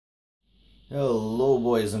Hello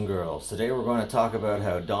boys and girls. Today we're going to talk about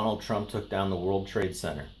how Donald Trump took down the World Trade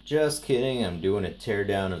Center. Just kidding, I'm doing a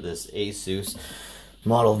teardown of this Asus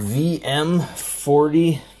model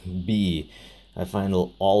VM42. I find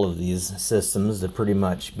all of these systems to pretty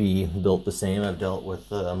much be built the same. I've dealt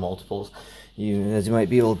with multiples. As you might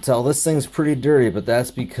be able to tell, this thing's pretty dirty, but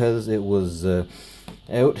that's because it was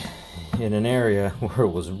out in an area where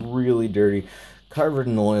it was really dirty, covered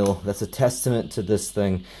in oil. That's a testament to this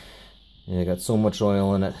thing. Yeah, got so much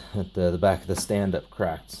oil in it that the back of the stand-up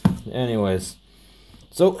cracked. Anyways,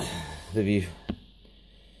 so the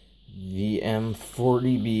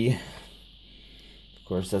VM40B, of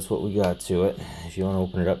course, that's what we got to it. If you want to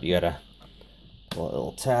open it up, you gotta pull a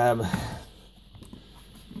little tab.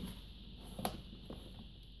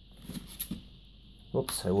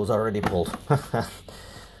 Whoops, it was already pulled.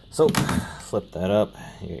 So, flip that up.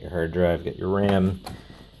 You get your hard drive, get your RAM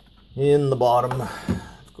in the bottom.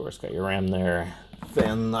 Of course, got your RAM there,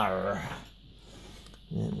 fan there.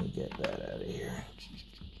 Let me get that out of here.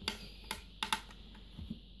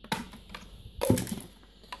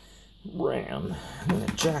 RAM. I'm gonna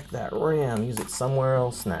jack that RAM, use it somewhere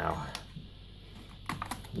else now.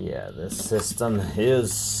 Yeah, this system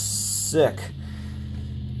is sick.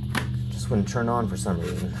 Just wouldn't turn on for some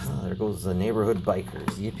reason. Oh, there goes the neighborhood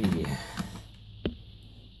bikers. Yippee.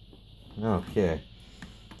 Okay.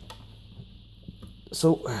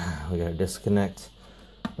 So, we gotta disconnect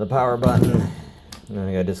the power button, and then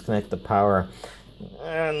we gotta disconnect the power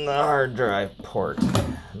and the hard drive port.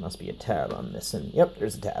 There must be a tab I'm missing. Yep,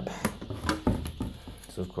 there's a tab.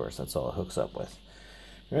 So, of course, that's all it hooks up with.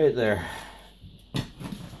 Right there.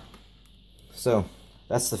 So,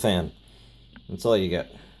 that's the fan. That's all you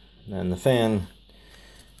get. And the fan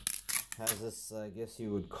has this, I guess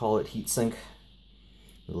you would call it heatsink. A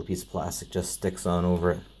little piece of plastic just sticks on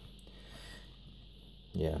over it.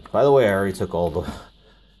 Yeah, by the way, I already took all the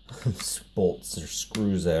bolts or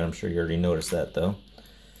screws out. I'm sure you already noticed that, though.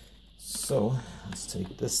 So, let's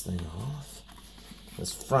take this thing off.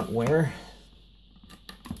 This front wire.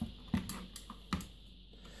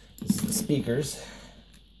 This is the speakers.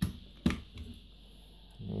 There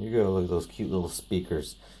you go, look at those cute little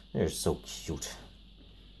speakers. They're so cute.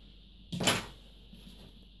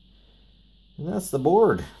 And that's the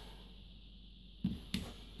board.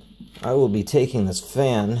 I will be taking this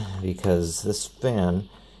fan because this fan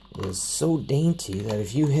is so dainty that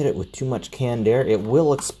if you hit it with too much canned air, it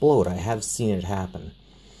will explode. I have seen it happen.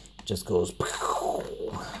 It just goes.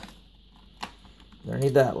 Gonna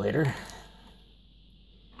need that later.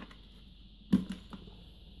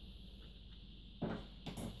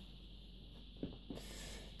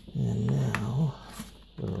 And now,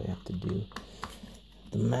 what do I have to do?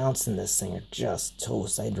 The mounts in this thing are just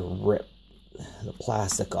toast. I had to rip the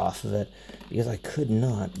plastic off of it because I could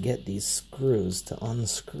not get these screws to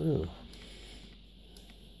unscrew.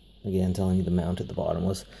 Again, telling you the mount at the bottom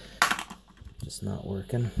was just not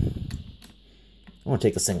working. I want to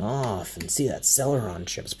take this thing off and see that Celeron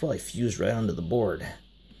chip. It's probably fused right onto the board.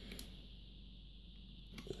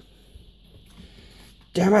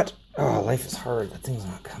 Damn it! Oh, life is hard. That thing's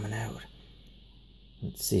not coming out.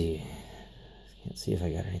 Let's see. Can't see if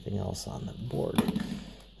I got anything else on the board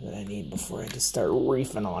that I need before I just start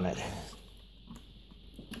reefing on it.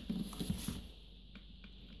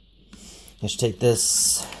 I should take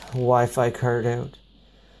this Wi-Fi card out.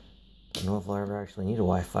 I don't know if I'll ever actually need a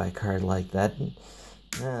Wi-Fi card like that.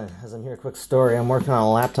 As I'm here, quick story. I'm working on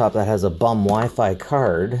a laptop that has a bum Wi-Fi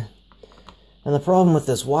card. And the problem with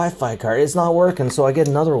this Wi-Fi card, it's not working, so I get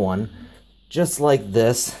another one. Just like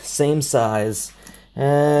this, same size.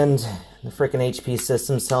 And the frickin' HP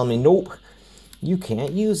system's telling me, nope. You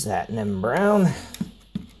can't use that, Nem Brown.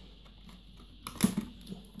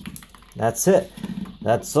 That's it.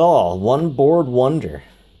 That's all. One board wonder.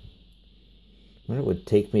 What it would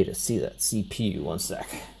take me to see that CPU. One sec.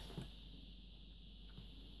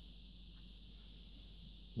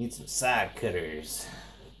 Need some side cutters.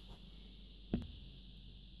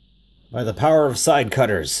 By the power of side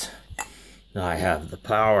cutters, I have the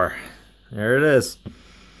power. There it is.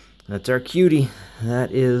 That's our cutie.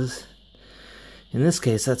 That is... In this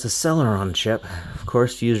case, that's a Celeron chip, of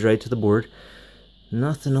course, fused right to the board.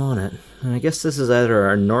 Nothing on it. And I guess this is either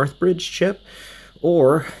our Northbridge chip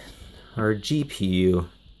or our GPU.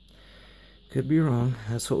 Could be wrong.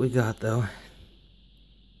 That's what we got, though.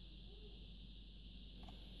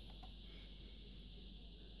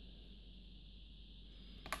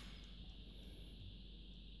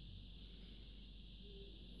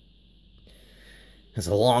 That's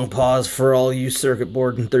a long pause for all you circuit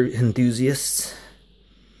board enthusiasts.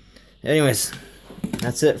 Anyways,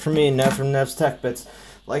 that's it for me, Nev from Nev's Tech Bits.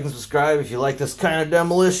 Like and subscribe if you like this kind of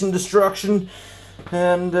demolition destruction.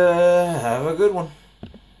 And have a good one.